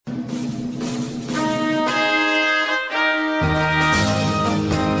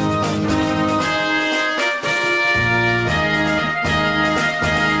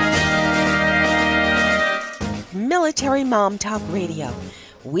Joy Mom Talk Radio.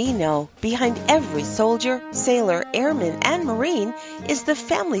 We know behind every soldier, sailor, airman, and Marine is the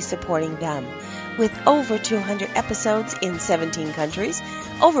family supporting them. With over 200 episodes in 17 countries,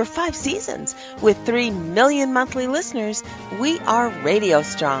 over 5 seasons, with 3 million monthly listeners, we are radio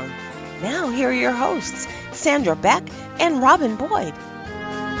strong. Now here are your hosts, Sandra Beck and Robin Boyd.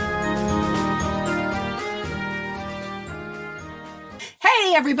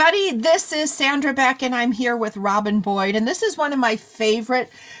 Hey everybody, this is Sandra Beck and I'm here with Robin Boyd, and this is one of my favorite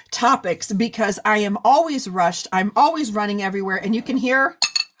topics because I am always rushed. I'm always running everywhere, and you can hear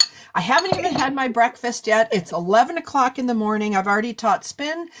I haven't even had my breakfast yet. It's 11 o'clock in the morning. I've already taught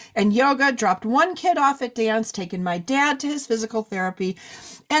spin and yoga, dropped one kid off at dance, taken my dad to his physical therapy,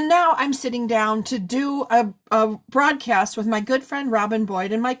 and now I'm sitting down to do a broadcast with my good friend Robin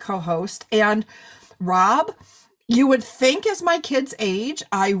Boyd and my co-host. And Rob, you would think as my kids age,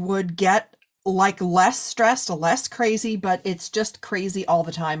 I would get like less stressed, less crazy, but it's just crazy all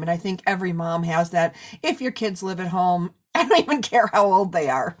the time. And I think every mom has that. If your kids live at home, I don't even care how old they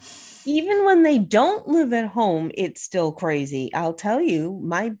are. Even when they don't live at home, it's still crazy. I'll tell you,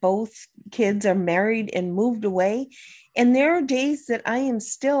 my both kids are married and moved away. And there are days that I am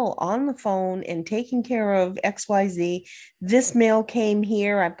still on the phone and taking care of XYZ. This mail came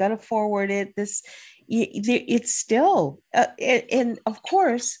here. I've got to forward it. It's still, and of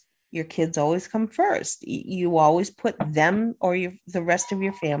course, your kids always come first. You always put them or the rest of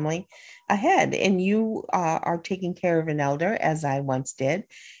your family ahead, and you are taking care of an elder, as I once did.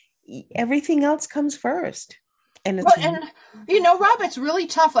 Everything else comes first. And Rob, it's really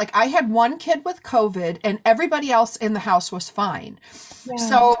tough. Like, I had one kid with COVID and everybody else in the house was fine. Yeah.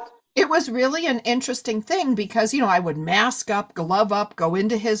 So it was really an interesting thing because, I would mask up, glove up, go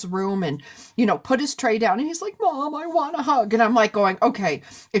into his room and, put his tray down. And he's like, Mom, I want a hug. And I'm like going, okay,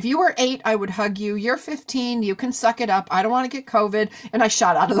 if you were 8, I would hug you. You're 15. You can suck it up. I don't want to get COVID. And I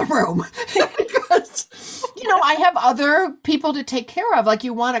shot out of the room because, I have other people to take care of. Like,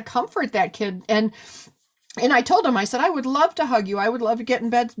 you want to comfort that kid. And I told him, I said, I would love to hug you. I would love to get in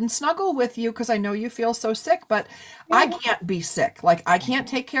bed and snuggle with you because I know you feel so sick, but I can't be sick. Like, I can't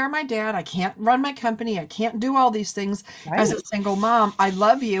take care of my dad. I can't run my company. I can't do all these things as a single mom. I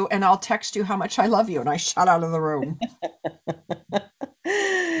love you, and I'll text you how much I love you. And I shot out of the room.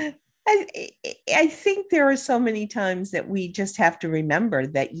 I think there are so many times that we just have to remember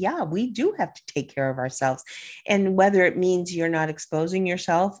that, we do have to take care of ourselves. And whether it means you're not exposing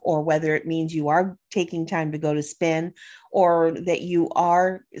yourself, or whether it means you are taking time to go to spin, or that you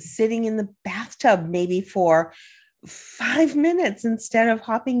are sitting in the bathtub maybe for 5 minutes instead of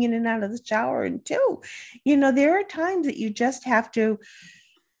hopping in and out of the shower in 2. There are times that you just have to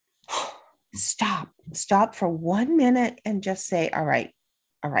stop for 1 minute and just say, all right.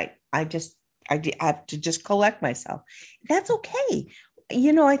 I have to just collect myself. That's okay.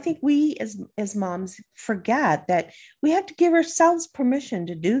 I think we as moms forget that we have to give ourselves permission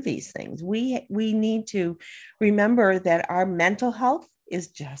to do these things. We need to remember that our mental health is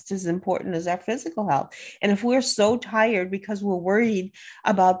just as important as our physical health. And if we're so tired because we're worried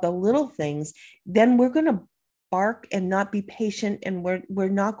about the little things, then we're going to bark and not be patient, and we're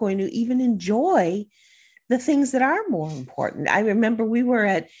not going to even enjoy the things that are more important. I remember we were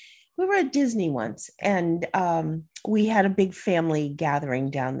at Disney once, and we had a big family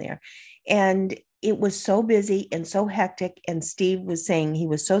gathering down there, and it was so busy and so hectic. And Steve was saying he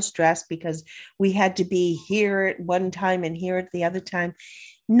was so stressed because we had to be here at one time and here at the other time.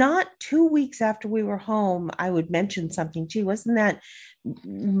 Not 2 weeks after we were home, I would mention something, gee, wasn't that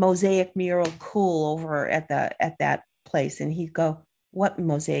mosaic mural cool over at that place? And he'd go, what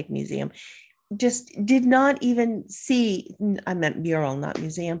mosaic museum? Just did not even see, I meant mural, not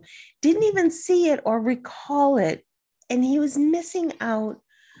museum, didn't even see it or recall it. And he was missing out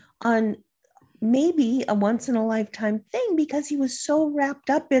on maybe a once in a lifetime thing because he was so wrapped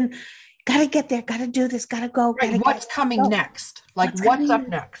up in, gotta get there, gotta do this, gotta go. What's coming next? Like, what's up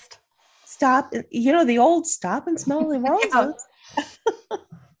next? Stop, the old stop and smell the roses. Yeah.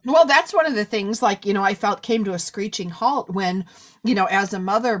 Well, that's one of the things, like, I felt came to a screeching halt when, as a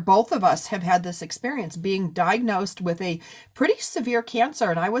mother, both of us have had this experience being diagnosed with a pretty severe cancer.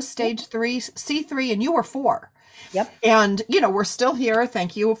 And I was stage 3, C3, and you were 4. Yep. And, we're still here.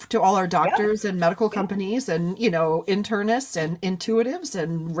 Thank you to all our doctors and medical companies and, internists and intuitives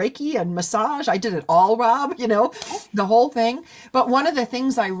and Reiki and massage. I did it all, Rob, the whole thing. But one of the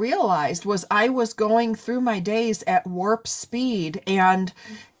things I realized was I was going through my days at warp speed, and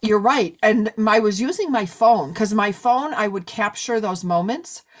you're right. And I was using my phone because my phone, I would capture those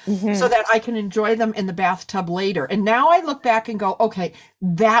moments so that I can enjoy them in the bathtub later. And now I look back and go, okay,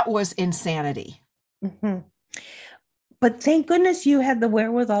 that was insanity. Mm-hmm. but thank goodness you had the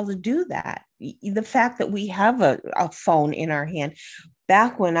wherewithal to do that. The fact that we have a phone in our hand.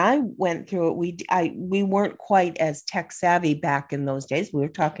 Back when I went through it, we weren't quite as tech savvy back in those days. We were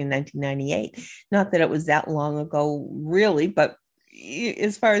talking 1998. Not that it was that long ago, really, but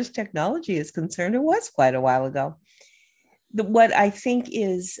as far as technology is concerned, it was quite a while ago. What I think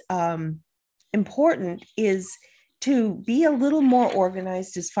is important is to be a little more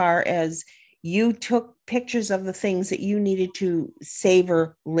organized as far as you took pictures of the things that you needed to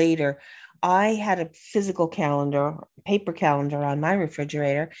savor later. I had a physical calendar, paper calendar on my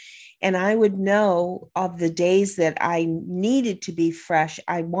refrigerator, and I would know of the days that I needed to be fresh.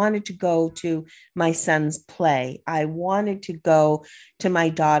 I wanted to go to my son's play. I wanted to go to my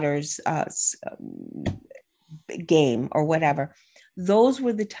daughter's game or whatever. Those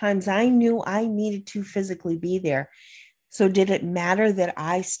were the times I knew I needed to physically be there. So did it matter that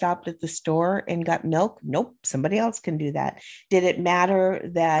I stopped at the store and got milk? Nope, somebody else can do that. Did it matter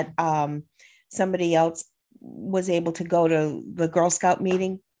that somebody else was able to go to the Girl Scout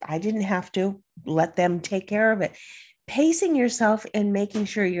meeting? I didn't have to. Let them take care of it. Pacing yourself and making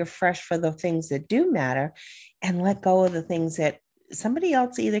sure you're fresh for the things that do matter, and let go of the things that somebody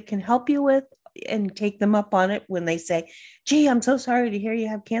else either can help you with and take them up on it when they say, gee, I'm so sorry to hear you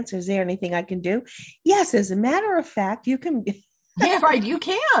have cancer. Is there anything I can do? Yes, as a matter of fact, you can. Yeah, right. You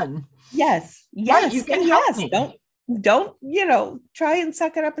can. Yes. Right, you can help me. Don't, try and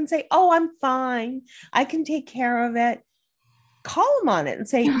suck it up and say, oh, I'm fine. I can take care of it. Call them on it and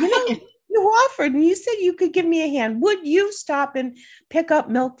say, you offered and you said you could give me a hand. Would you stop and pick up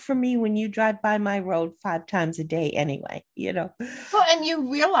milk for me when you drive by my road 5 times a day anyway? Well, and you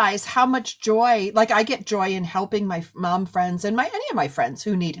realize how much joy, like I get joy in helping my mom friends and any of my friends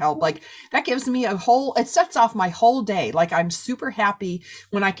who need help. Like that gives me it sets off my whole day. Like I'm super happy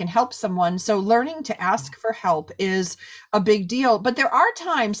when I can help someone. So learning to ask for help is a big deal. But there are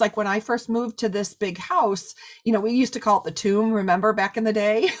times like when I first moved to this big house, we used to call it the tomb. Remember back in the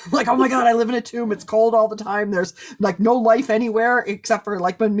day? Like, oh my God, I live in a tomb. It's cold all the time. There's like no life anywhere except for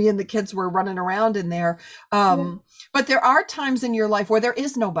like when me and the kids were running around in there. But there are times in your life where there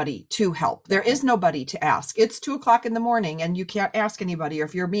is nobody to help. There is nobody to ask. It's 2:00 in the morning and you can't ask anybody. Or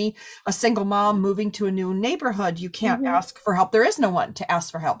if you're me, a single mom moving to a new neighborhood, you can't ask for help. There is no one to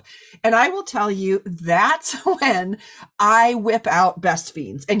ask for help. And I will tell you, that's when I whip out Best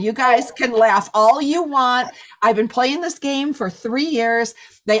Fiends. And you guys can laugh all you want. I've been playing this game for 3 years.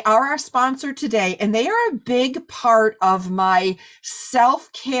 They are our sponsor today, and they are a big part of my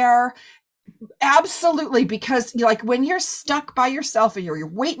self-care. Absolutely, because like when you're stuck by yourself and you're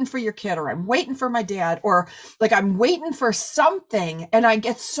waiting for your kid, or I'm waiting for my dad, or like I'm waiting for something, and I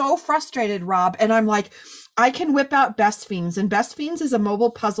get so frustrated, Rob, and I'm like, I can whip out Best Fiends, and Best Fiends is a mobile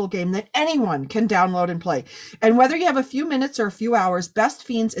puzzle game that anyone can download and play. And whether you have a few minutes or a few hours, Best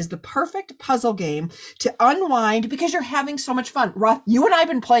Fiends is the perfect puzzle game to unwind because you're having so much fun. Rob, you and I have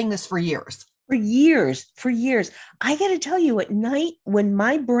been playing this for years. For years. I got to tell you, at night when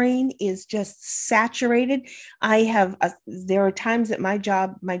my brain is just saturated, there are times that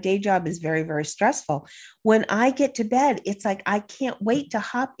my day job is very, very stressful. When I get to bed, it's like, I can't wait to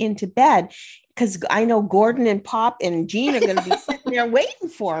hop into bed because I know Gordon and Pop and Jean are going to be sitting there waiting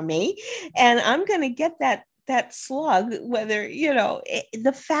for me. And I'm going to get that slug, whether,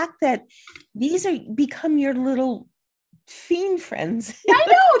 the fact that these become your little fiend friends. I know,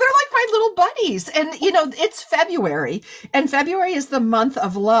 they're like my little buddies. And it's February, and February is the month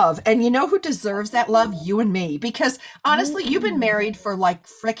of love. And you know who deserves that love? You and me. Because honestly, you've been married for like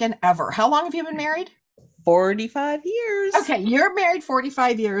frickin' ever. How long have you been married? 45 years. Okay, you're married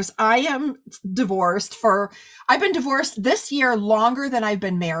 45 years. I've been divorced this year longer than I've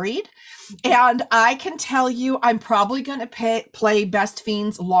been married. And I can tell you, I'm probably going to play Best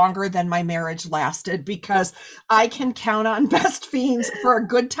Fiends longer than my marriage lasted, because I can count on Best Fiends for a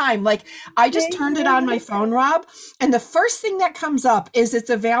good time. Like I just turned it on my phone, Rob, and the first thing that comes up is it's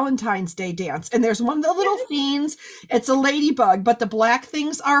a Valentine's Day dance. And there's one of the little fiends. It's a ladybug, but the black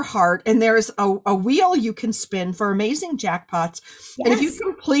things are heart. And there's a wheel you can spin for amazing jackpots. Yes. And if you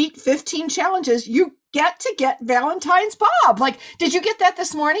complete 15 challenges, you get Valentine's Bob. Like, did you get that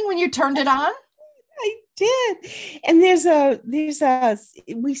this morning when you turned it on? I did. And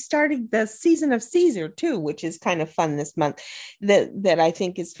we started the season of Caesar too, which is kind of fun this month, that I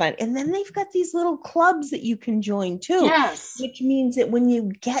think is fun. And then they've got these little clubs that you can join too. Yes. Which means that when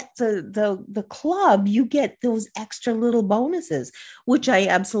you get the club, you get those extra little bonuses, which I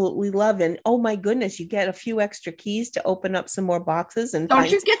absolutely love. And oh my goodness, you get a few extra keys to open up some more boxes. And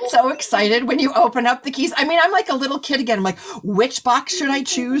don't you get so excited when you open up the keys? I mean, I'm like a little kid again. I'm like, which box should I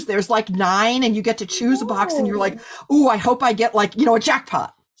choose? There's like 9 and you get to choose a box and you're like, ooh, I hope I get like, a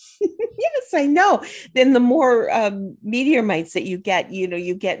jackpot. Yes, I know. Then the more meteor mites that you get,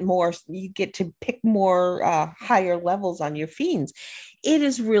 you get more, you get to pick more higher levels on your fiends. It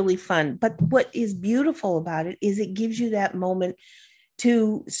is really fun. But what is beautiful about it is it gives you that moment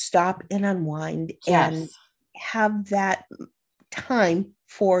to stop and unwind and Yes. have that time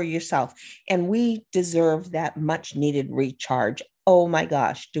for yourself. And we deserve that much needed recharge. Oh my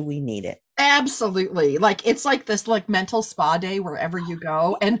gosh, do we need it? Absolutely. Like it's like this like mental spa day wherever you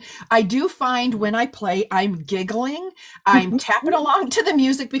go. And I do find when I play, I'm giggling, I'm tapping along to the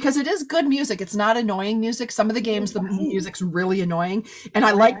music because it is good music. It's not annoying music. Some of the games, the Right. music's really annoying. And I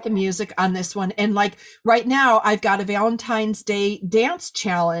Right. like the music on this one. And like right now, I've got a Valentine's Day dance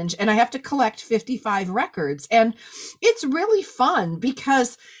challenge and I have to collect 55 records. And it's really fun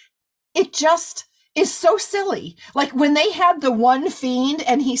because it just is so silly. Like when they had the one fiend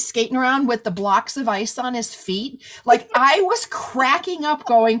and he's skating around with the blocks of ice on his feet, like I was cracking up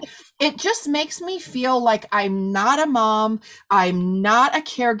going, it just makes me feel like I'm not a mom. I'm not a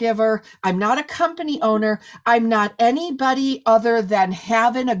caregiver. I'm not a company owner. I'm not anybody other than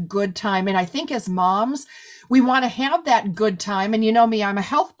having a good time. And I think as moms, we want to have that good time. And you know me, I'm a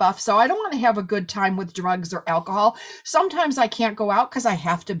health buff, so I don't want to have a good time with drugs or alcohol. Sometimes I can't go out because I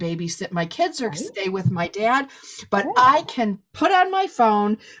have to babysit my kids or Right. stay with my dad, but Right. I can put on my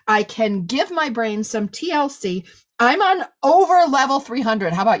phone. I can give my brain some TLC. I'm on over level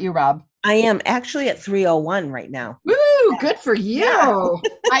 300. How about you, Rob? I am actually at 301 right now. Woo, good for Yeah. you.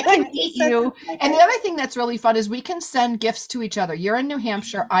 I I can beat just said you. And the other thing that's really fun is we can send gifts to each other. You're in New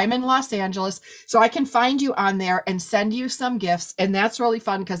Hampshire, I'm in Los Angeles, so I can find you on there and send you some gifts. And that's really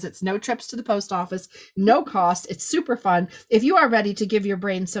fun because it's no trips to the post office, no cost. It's super fun. If you are ready to give your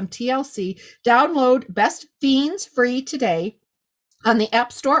brain some TLC, download Best Fiends free today on the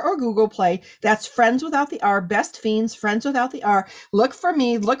App Store or Google Play. That's Friends Without the R, Best Fiends, Friends Without the R. Look for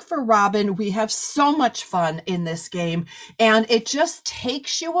me, look for Robin. We have so much fun in this game, and it just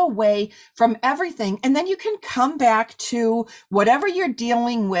takes you away from everything. And then you can come back to whatever you're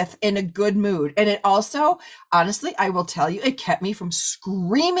dealing with in a good mood. And it also, honestly, I will tell you, it kept me from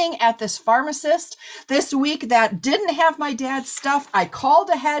screaming at this pharmacist this week that didn't have my dad's stuff. I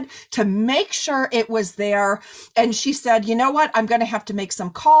called ahead to make sure it was there. And she said, you know what? I'm going to have to make some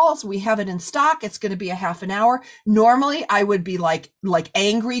calls. We have it in stock. It's going to be a half an hour. Normally I would be like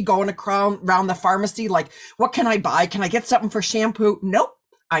angry going around the pharmacy. Like, what can I buy? Can I get something for shampoo? Nope.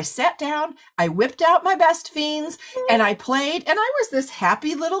 I sat down, I whipped out my Best Fiends and I played, and I was this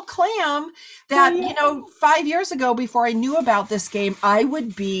happy little clam that, 5 years ago, before I knew about this game, I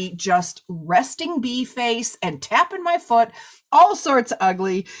would be just resting bee face and tapping my foot, all sorts of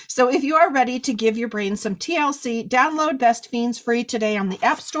ugly. So if you are ready to give your brain some TLC, download Best Fiends free today on the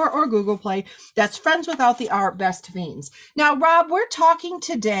App Store or Google Play. That's Friends Without the R, Best Fiends. Now, Rob, we're talking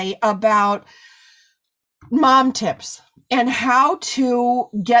today about mom tips and how to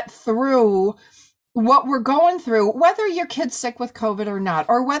get through what we're going through, whether your kid's sick with COVID or not,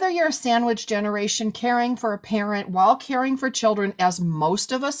 or whether you're a sandwich generation caring for a parent while caring for children, as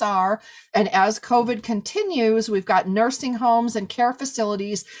most of us are. And as COVID continues, we've got nursing homes and care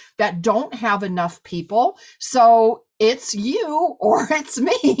facilities that don't have enough people. So it's you or it's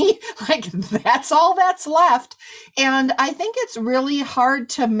me. Like that's all that's left. And I think it's really hard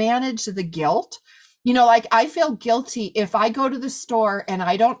to manage the guilt. Like I feel guilty if I go to the store and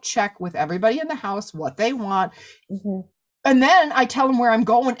I don't check with everybody in the house what they want. Mhm. And then I tell them where I'm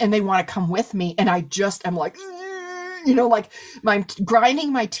going and they want to come with me. And I just am like, like I'm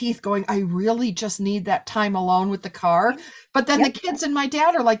grinding my teeth going, I really just need that time alone with the car. But then Yep. the kids and my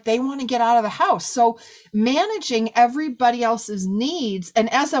dad are like, they want to get out of the house. So managing everybody else's needs.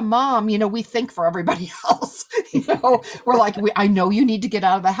 And as a mom, we think for everybody else, we're like, I know you need to get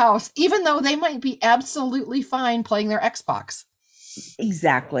out of the house, even though they might be absolutely fine playing their Xbox.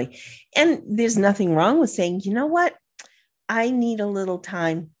 Exactly. And there's nothing wrong with saying, you know what? I need a little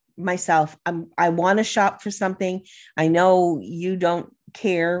time myself. I want to shop for something. I know you don't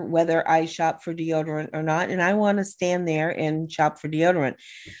care whether I shop for deodorant or not, and I want to stand there and shop for deodorant.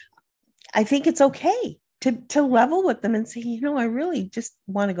 I think it's okay to level with them and say, I really just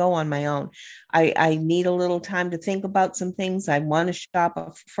want to go on my own. I need a little time to think about some things. I want to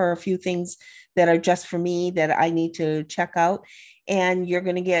shop for a few things that are just for me that I need to check out. And you're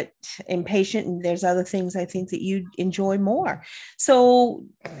going to get impatient. And there's other things I think that you enjoy more. So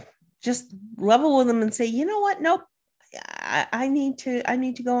just level with them and say, you know what? Nope. I need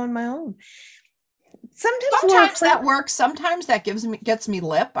to go on my own. Sometimes we're Sometimes afraid. that works. Sometimes that gets me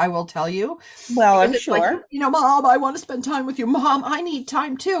lip, I will tell you. Well, Because I'm it's like, sure. Mom, I want to spend time with you. Mom, I need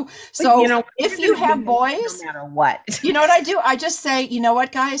time too. But So you're if you going to give have me lip no boys, matter what. you know what I do? I just say, you know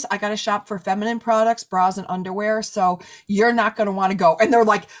what, guys? I got to shop for feminine products, bras, and underwear. So you're not going to want to go. And they're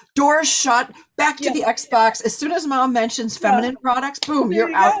like, doors shut, back to Yeah. the Xbox. As soon as mom mentions Yeah. feminine products, boom, There you're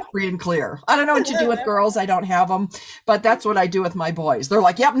you out go. free and clear. I don't know what you do with girls. I don't have them, but that's what I do with my boys. They're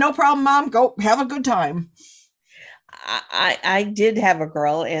like, yep, no problem, mom. Go have a good time. I did have a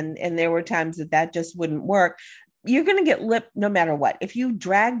girl, and there were times that that just wouldn't work. You're going to get lip no matter what. If you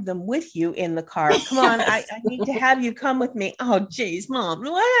drag them with you in the car, come on, Yes. I need to have you come with me. Oh, geez, mom,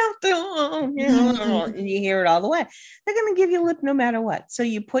 do I have to? And you hear it all the way. They're going to give you lip no matter what. So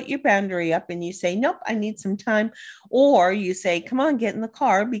you put your boundary up and you say, nope, I need some time. Or you say, come on, get in the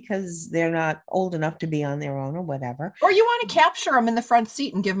car because they're not old enough to be on their own or whatever. Or you want to capture them in the front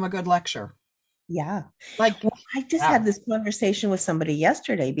seat and give them a good lecture. Yeah. Like, Well, I just yeah. had this conversation with somebody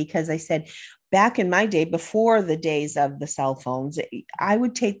yesterday because I said, back in my day, before the days of the cell phones, I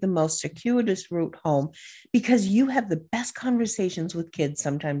would take the most circuitous route home because you have the best conversations with kids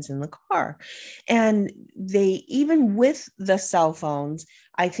sometimes in the car. And they, even with the cell phones,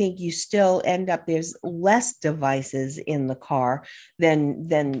 I think you still end up, there's less devices in the car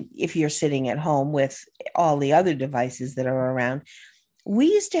than if you're sitting at home with all the other devices that are around. We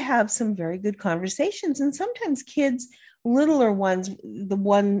used to have some very good conversations, and sometimes kids, littler ones, the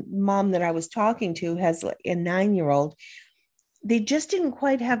one mom that I was talking to has like a 9-year old, they just didn't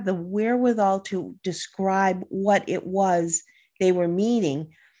quite have the wherewithal to describe what it was they were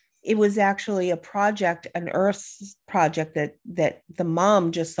meeting. It was actually a project, an earth project, that the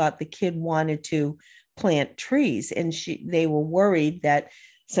mom just thought the kid wanted to plant trees, and they were worried that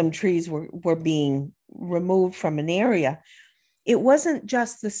some trees were being removed from an area. It wasn't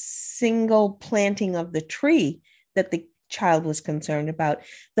just the single planting of the tree that the child was concerned about.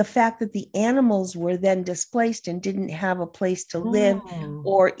 The fact that the animals were then displaced and didn't have a place to live Mm.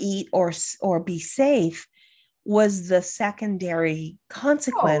 or eat or be safe was the secondary Oh,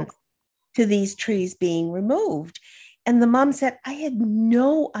 consequence to these trees being removed. And the mom said, I had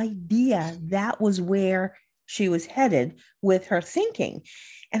no idea that was where she was headed with her thinking.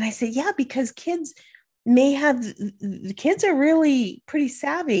 And I said, yeah, because kids may have, the kids are really pretty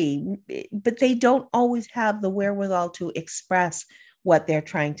savvy, but they don't always have the wherewithal to express what they're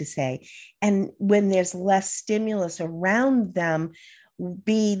trying to say. And when there's less stimulus around them,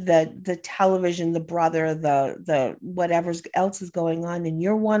 be the television, the brother, the whatever else is going on, and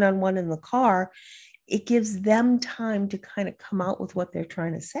you're one on one in the car, it gives them time to kind of come out with what they're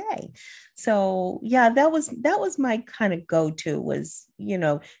trying to say. So yeah, that was my kind of go-to was,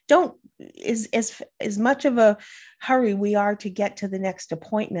 don't, as much of a hurry we are to get to the next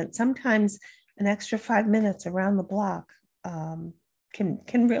appointment, sometimes an extra 5 minutes around the block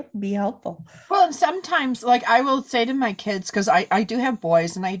can really be helpful. well, and sometimes, like I will say to my kids, because I do have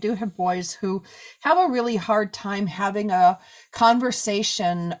boys, and I do have boys who have a really hard time having a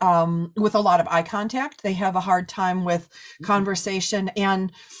conversation with a lot of eye contact. They have a hard time with conversation.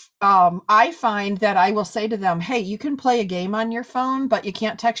 And I find that I will say to them, hey, you can play a game on your phone, but you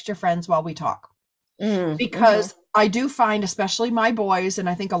can't text your friends while we talk. Mm-hmm. Because I do find, especially my boys, and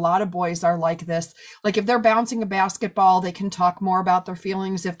I think a lot of boys are like this, like if they're bouncing a basketball, they can talk more about their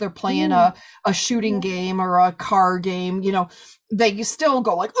feelings. If they're playing Mm-hmm. a shooting game or a car game, they still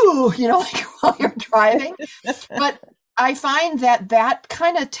go like, ooh, like while you're driving. But I find that that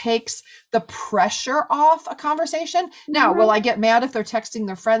kind of takes the pressure off a conversation. Now, will I get mad if they're texting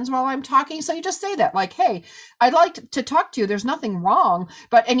their friends while I'm talking? So you just say that, like, hey, I'd like to talk to you. There's nothing wrong,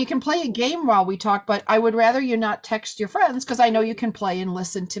 and you can play a game while we talk, but I would rather you not text your friends because I know you can play and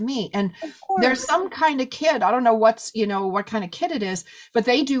listen to me. And Of there's course. some kind of kid, I don't know what kind of kid it is, but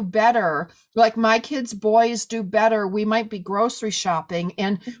they do better. Like my kids' boys do better. We might be grocery shopping,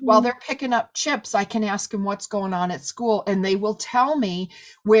 and while Mhm. they're picking up chips, I can ask them what's going on at school, and they will tell me.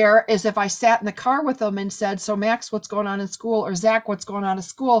 Whereas if I sat in the car with them and said, so Max, what's going on in school? Or Zach, what's going on at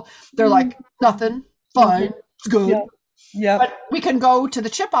school? They're like, nothing, fine, Mhm. it's good. Yeah. Yep. But we can go to the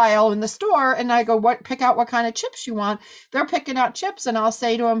chip aisle in the store, and I go, pick out what kind of chips you want. They're picking out chips, and I'll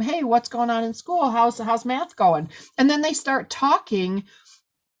say to them, hey, what's going on in school? How's math going? And then they start talking,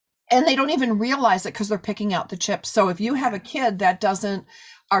 and they don't even realize it because they're picking out the chips. So if you have a kid that doesn't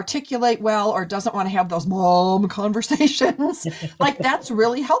articulate well or doesn't want to have those mom conversations, like that's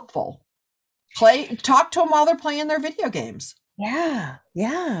really helpful. Talk to them while they're playing their video games. Yeah.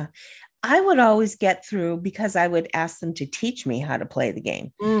 Yeah. I would always get through because I would ask them to teach me how to play the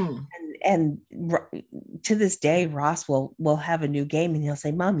game. Mm. And to this day, Ross will have a new game and he'll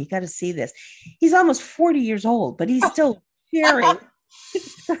say, "Mom, you got to see this." He's almost 40 years old, but he's still sharing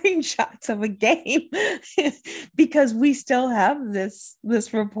screenshots of a game because we still have this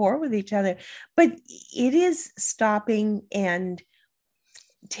rapport with each other. But it is stopping and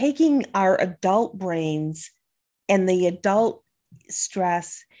taking our adult brains and the adult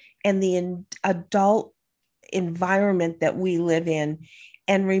stress and the adult environment that we live in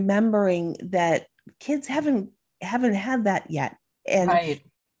and remembering that kids haven't had that yet, and Right.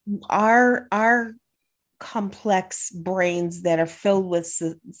 our complex brains that are filled with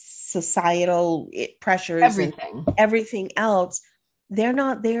societal pressures and Everything. everything else, they're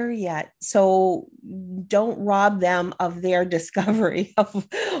not there yet. So don't rob them of their discovery of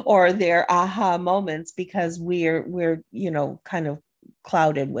or their aha moments because we're kind of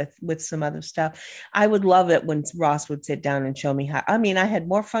clouded with some other stuff. I would love it when Ross would sit down and show me how. I mean, I had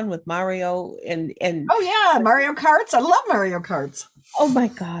more fun with Mario and Oh yeah, Mario Karts. I love Mario Karts. oh my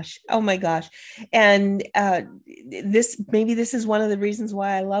gosh, oh my gosh. And this is one of the reasons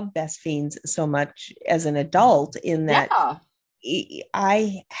why I love Best Fiends so much as an adult, in that Yeah.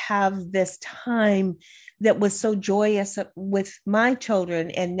 I have this time that was so joyous with my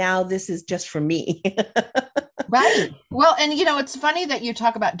children, and now this is just for me. Right. Well, and it's funny that you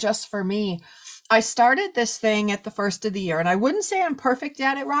talk about just for me. I started this thing at the first of the year, and I wouldn't say I'm perfect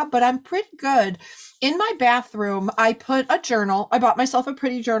at it, Rob, but I'm pretty good. In my bathroom, I put a journal. I bought myself a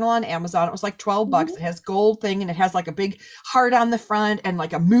pretty journal on Amazon. It was like 12 bucks. Mhm. It has gold thing and it has like a big heart on the front and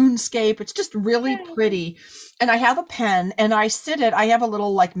like a moonscape. It's just really Yeah. pretty. And I have a pen and I have a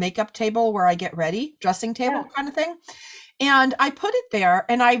little like makeup table where I get ready, dressing table Yeah. kind of thing. And I put it there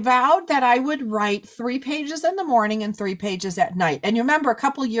and I vowed that I would write 3 pages in the morning and 3 pages at night. And you remember a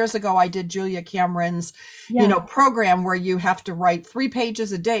couple of years ago, I did Julia Cameron's, Yeah. program where you have to write 3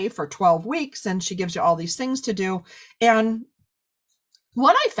 pages a day for 12 weeks. And she gives you all these things to do. And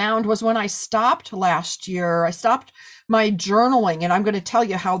what I found was when I stopped last year, I stopped my journaling, and I'm going to tell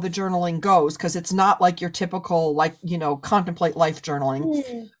you how the journaling goes because it's not like your typical, like, contemplate life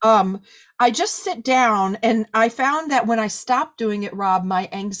journaling. Mm. I just sit down, and I found that when I stopped doing it, Rob, my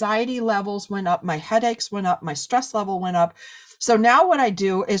anxiety levels went up, my headaches went up, my stress level went up. So now what I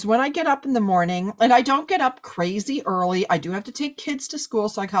do is when I get up in the morning, and I don't get up crazy early, I do have to take kids to school,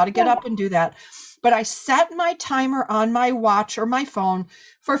 so I got to get Yeah. up and do that. But I set my timer on my watch or my phone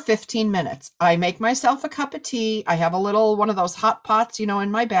for 15 minutes. I make myself a cup of tea. I have a little one of those hot pots,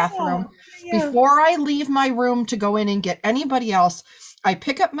 in my bathroom. Yeah. Before I leave my room to go in and get anybody else, I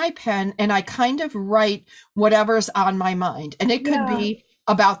pick up my pen and I kind of write whatever's on my mind. And it could Yeah. be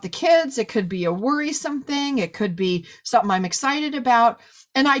about the kids, it could be a worrisome thing, it could be something I'm excited about.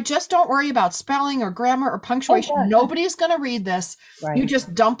 And I just don't worry about spelling or grammar or punctuation. Oh, Nobody's going to read this. You right.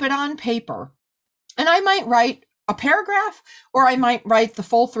 just dump it on paper. And I might write a paragraph or I might write the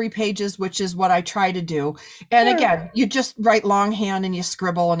full 3 pages, which is what I try to do. And Sure. again, you just write longhand and you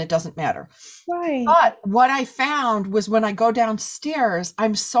scribble and it doesn't matter. Right. But what I found was when I go downstairs,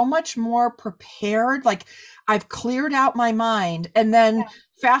 I'm so much more prepared. Like I've cleared out my mind. And then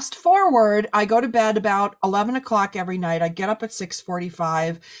fast forward, I go to bed about 11 o'clock every night. I get up at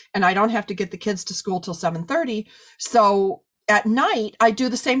 6:45 and I don't have to get the kids to school till 7:30. So at night, I do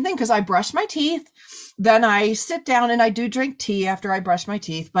the same thing because I brush my teeth. Then I sit down and I do drink tea after I brush my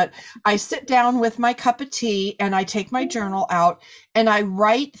teeth. But I sit down with my cup of tea and I take my journal out and I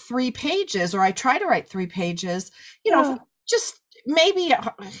write 3 pages, or I try to write 3 pages, Yeah. just maybe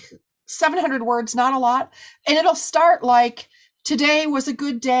 700 words, not a lot. And it'll start like, today was a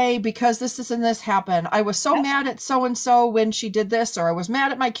good day because this and this happened. I was so mad at so and so when she did this, or I was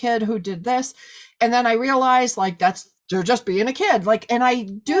mad at my kid who did this. And then I realized like they're just being a kid. Like, and I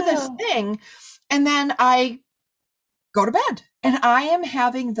do this thing and then I go to bed and I am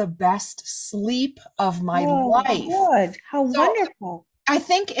having the best sleep of my life. Good. How wonderful. I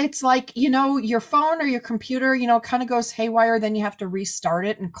think it's like, your phone or your computer, kind of goes haywire, then you have to restart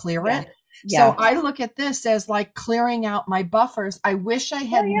it and clear it. Yeah. So I look at this as like clearing out my buffers. I wish I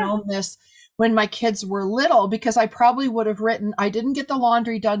had known this when my kids were little, because I probably would have written, I didn't get the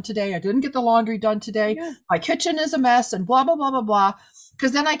laundry done today. I didn't get the laundry done today. Yeah. My kitchen is a mess and blah, blah, blah, blah, blah.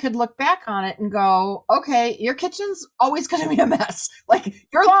 Because then I could look back on it and go, okay, your kitchen's always going to be a mess. Like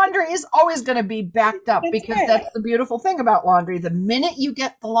your laundry is always going to be backed up. That's because right. that's the beautiful thing about laundry. The minute you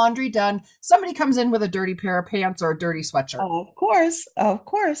get the laundry done, somebody comes in with a dirty pair of pants or a dirty sweatshirt. Of course. Of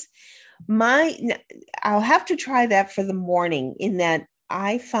course. I'll have to try that for the morning, in that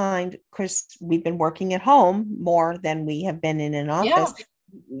I find, Chris, we've been working at home more than we have been in an office.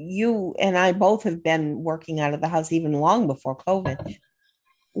 you and I both have been working out of the house even long before COVID.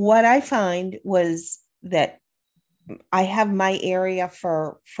 What I find was that I have my area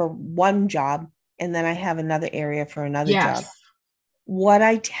for one job, and then I have another area for another job. Yes, What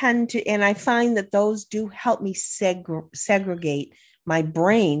I tend to, and I find that those do help me segregate my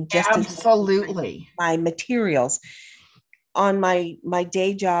brain just as much as absolutely. my materials. On my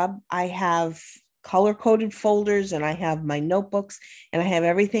day job, I have color coded folders, and I have my notebooks, and I have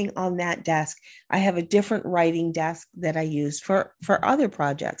everything on that desk. I have a different writing desk that I use for other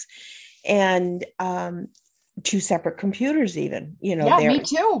projects, and two separate computers, even, Yeah, me they're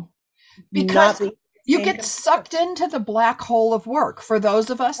too. not Because the you same get computer. sucked into the black hole of work. For those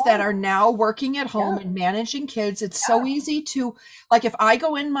of us that Right. are now working at home Yeah. and managing kids, it's so Yeah. easy to, like, if I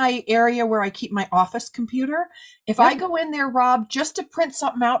go in my area where I keep my office computer, if I Yeah. go in there, Rob, just to print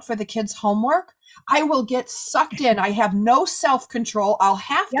something out for the kids' homework, I will get sucked in. I have no self control. I'll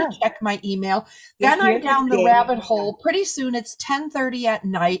have to Yeah. check my email. You Then I'm hear the down the ding. rabbit Yeah. hole. Pretty soon it's 10:30 at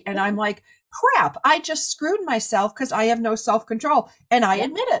night, and I'm like, crap, I just screwed myself because I have no self control. And I Yeah.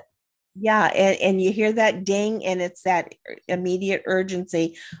 admit it. Yeah, and you hear that ding, and it's that immediate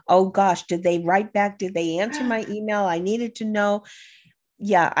urgency. Oh gosh, did they write back? Did they answer my email? I needed to know.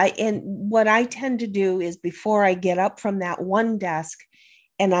 Yeah, and what I tend to do is, before I get up from that one desk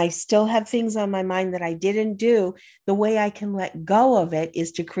and I still have things on my mind that I didn't do, the way I can let go of it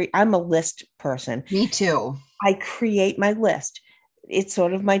is to create. I'm a list person. Me too. I create my list. It's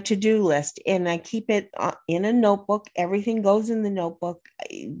sort of my to-do list, and I keep it in a notebook. Everything goes in the notebook,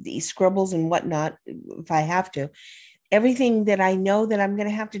 the scribbles and whatnot, if I have to. Everything that I know that I'm going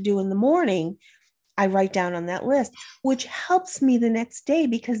to have to do in the morning, I write down on that list, which helps me the next day,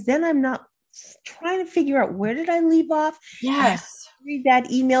 because then I'm not trying to figure out where did I leave off. I have to Yes. read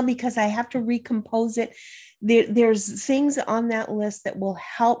that email because I have to recompose it. There's things on that list that will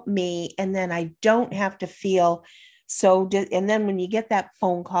help me, and then I don't have to feel and then when you get that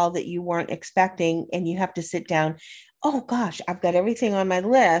phone call that you weren't expecting and you have to sit down, oh gosh, I've got everything on my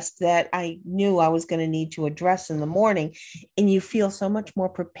list that I knew I was going to need to address in the morning, and you feel so much more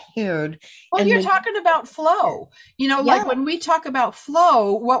prepared. Well, And you're when talking about flow. Like yeah, when we talk about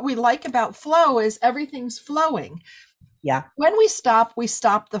flow, what we like about flow is everything's flowing. yeah, When we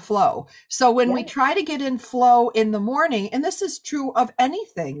stop the flow. So when we yeah, try to get in flow in the morning, and this is true of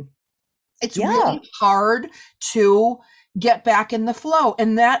anything, it's yeah, really hard to get back in the flow.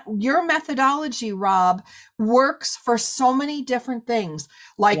 And that your methodology, Rob, works for so many different things.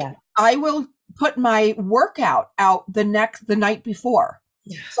 Like yeah, I will put my workout out the night before.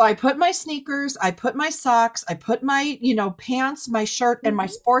 So I put my sneakers, I put my socks, I put my, pants, my shirt, and my mhm,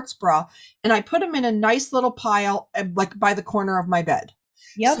 sports bra, and I put them in a nice little pile, like by the corner of my bed,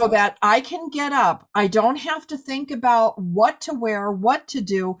 so yep, that I can get up. I don't have to think about what to wear, what to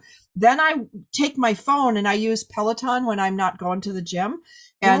do. Then I take my phone and I use Peloton when I'm not going to the gym.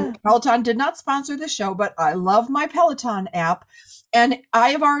 And yeah, Peloton did not sponsor the show, but I love my Peloton app. And I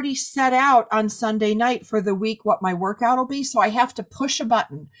have already set out on Sunday night for the week what my workout will be. So I have to push a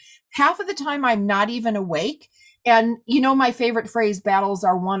button. Half of the time, I'm not even awake. And my favorite phrase, battles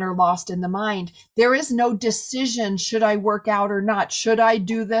are won or lost in the mind. There is no decision. Should I work out or not? Should I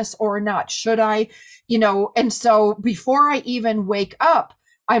do this or not? Should I, and so before I even wake up,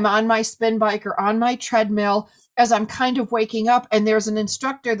 I'm on my spin bike or on my treadmill as I'm kind of waking up, and there's an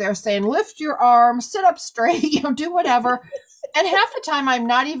instructor there saying, lift your arm, sit up straight, do whatever. And half the time I'm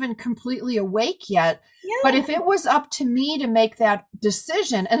not even completely awake yet. But yeah, if it was up to me to make that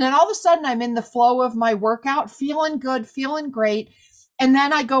decision, and then all of a sudden I'm in the flow of my workout, feeling good, feeling great. And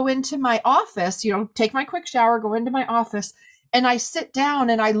then I go into my office, take my quick shower, go into my office, and I sit down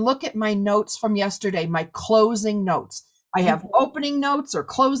and I look at my notes from yesterday, my closing notes. I have mhm, opening notes or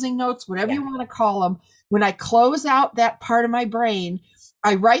closing notes, whatever you yeah, want to call them. When I close out that part of my brain,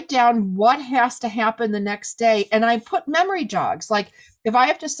 I write down what has to happen the next day, and I put memory jogs. Like if I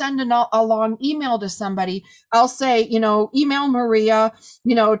have to send a long email to somebody, I'll say, email Maria,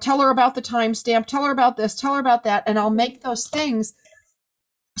 tell her about the timestamp, tell her about this, tell her about that. And I'll mhm, make those things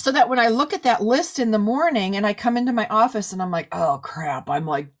so that when I look at that list in the morning and I come into my office and I'm like, oh crap, I'm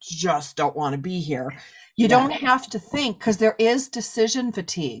like, just don't want to be here. You yeah, don't have to think because there is decision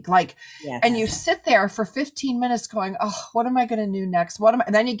fatigue. Like, and you yes, sit there for 15 minutes going, oh, what am I going to do next?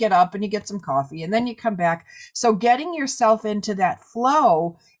 And then you get up and you get some coffee and then you come back. So getting yourself into that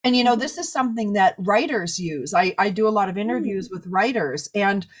flow. And, mhm, this is something that writers use. I do a lot of interviews mm, with writers,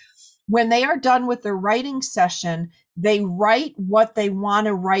 and when they are done with their writing session, they write what they want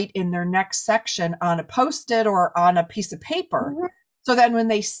to write in their next section on a post-it or on a piece of paper. mhm, So then when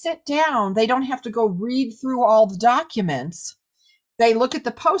they sit down, they don't have to go read through all the documents. they look at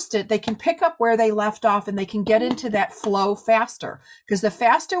the Post-it, they can pick up where they left off and they can get into that flow faster. Because the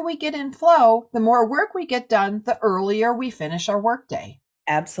faster we get in flow, the more work we get done, the earlier we finish our workday.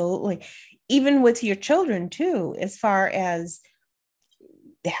 Absolutely. Even with your children too, as far as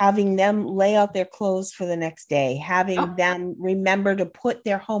having them lay out their clothes for the next day, having them remember to put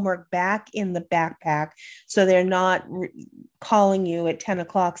their homework back in the backpack so they're not calling you at 10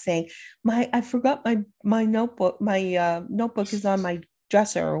 o'clock saying, I forgot my notebook, my notebook is on my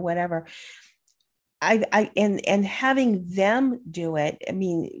dresser or whatever. And having them do it. I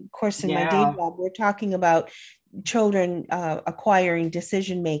mean, of course, in my day job, we're talking about children acquiring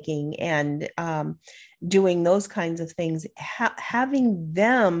decision making and doing those kinds of things. Having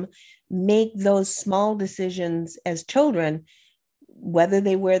them make those small decisions as children, whether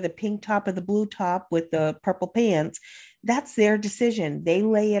they wear the pink top or the blue top with the purple pants, that's their decision. They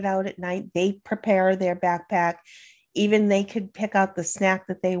lay it out at night. They prepare their backpack. Even they could pick out the snack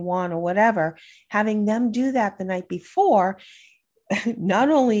that they want or whatever. Having them do that the night before not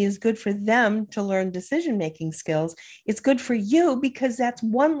only is good for them to learn decision-making skills, it's good for you because that's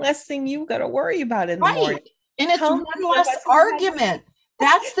one less thing you've got to worry about in the morning. And it's one less argument.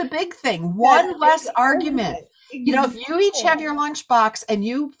 That's the big thing. One less argument. You know, if you each have your lunchbox and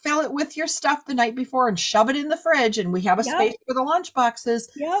you fill it with your stuff the night before and shove it in the fridge, and we have a space for the lunchboxes,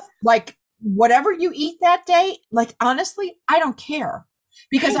 like whatever you eat that day, like honestly, I don't care.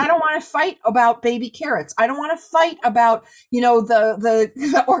 Because I don't want to fight about baby carrots. I don't want to fight about, you know,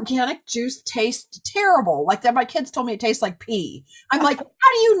 the organic juice tastes terrible. Like that, my kids told me it tastes like pee. I'm like, how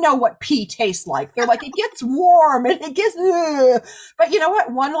do you know what pee tastes like? They're like, it gets warm and it gets, ugh. But you know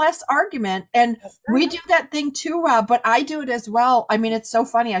what? One less argument. And we do that thing too, Rob, but I do it as well. I mean, it's so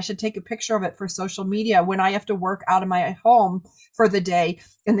funny. I should take a picture of it for social media when I have to work out of my home for the day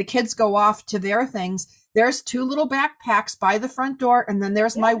and the kids go off to their things. There's 2 little backpacks by the front door, and then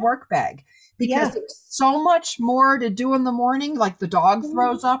there's my work bag because there's so much more to do in the morning. Like the dog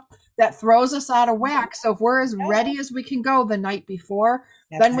throws up, that throws us out of whack. So if we're as ready as we can go the night before,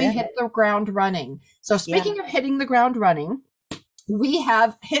 then we hit the ground running. So speaking of hitting the ground running, we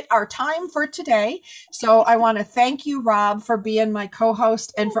have hit our time for today. So I want to thank you, Rob, for being my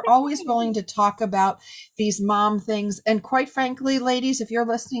co-host and for always willing to talk about these mom things. And quite frankly, ladies, if you're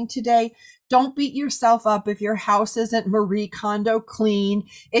listening today, don't beat yourself up if your house isn't Marie Kondo clean,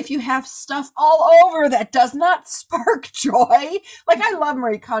 if you have stuff all over that does not spark joy. Like I love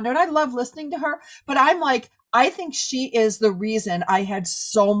Marie Kondo and I love listening to her, but I'm like, I think she is the reason I had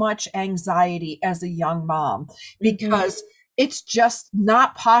so much anxiety as a young mom because it's just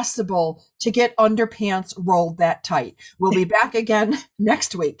not possible to get underpants rolled that tight. We'll be back again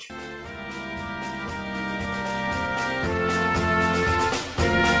next week.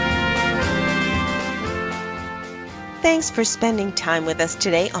 Thanks for spending time with us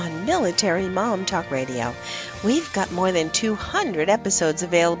today on Military Mom Talk Radio. We've got more than 200 episodes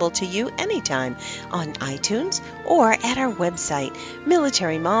available to you anytime on iTunes or at our website,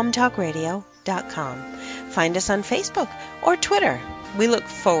 militarymomtalkradio.com. Find us on Facebook or Twitter. We look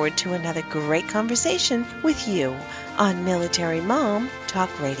forward to another great conversation with you on Military Mom Talk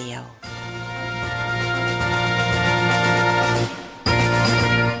Radio.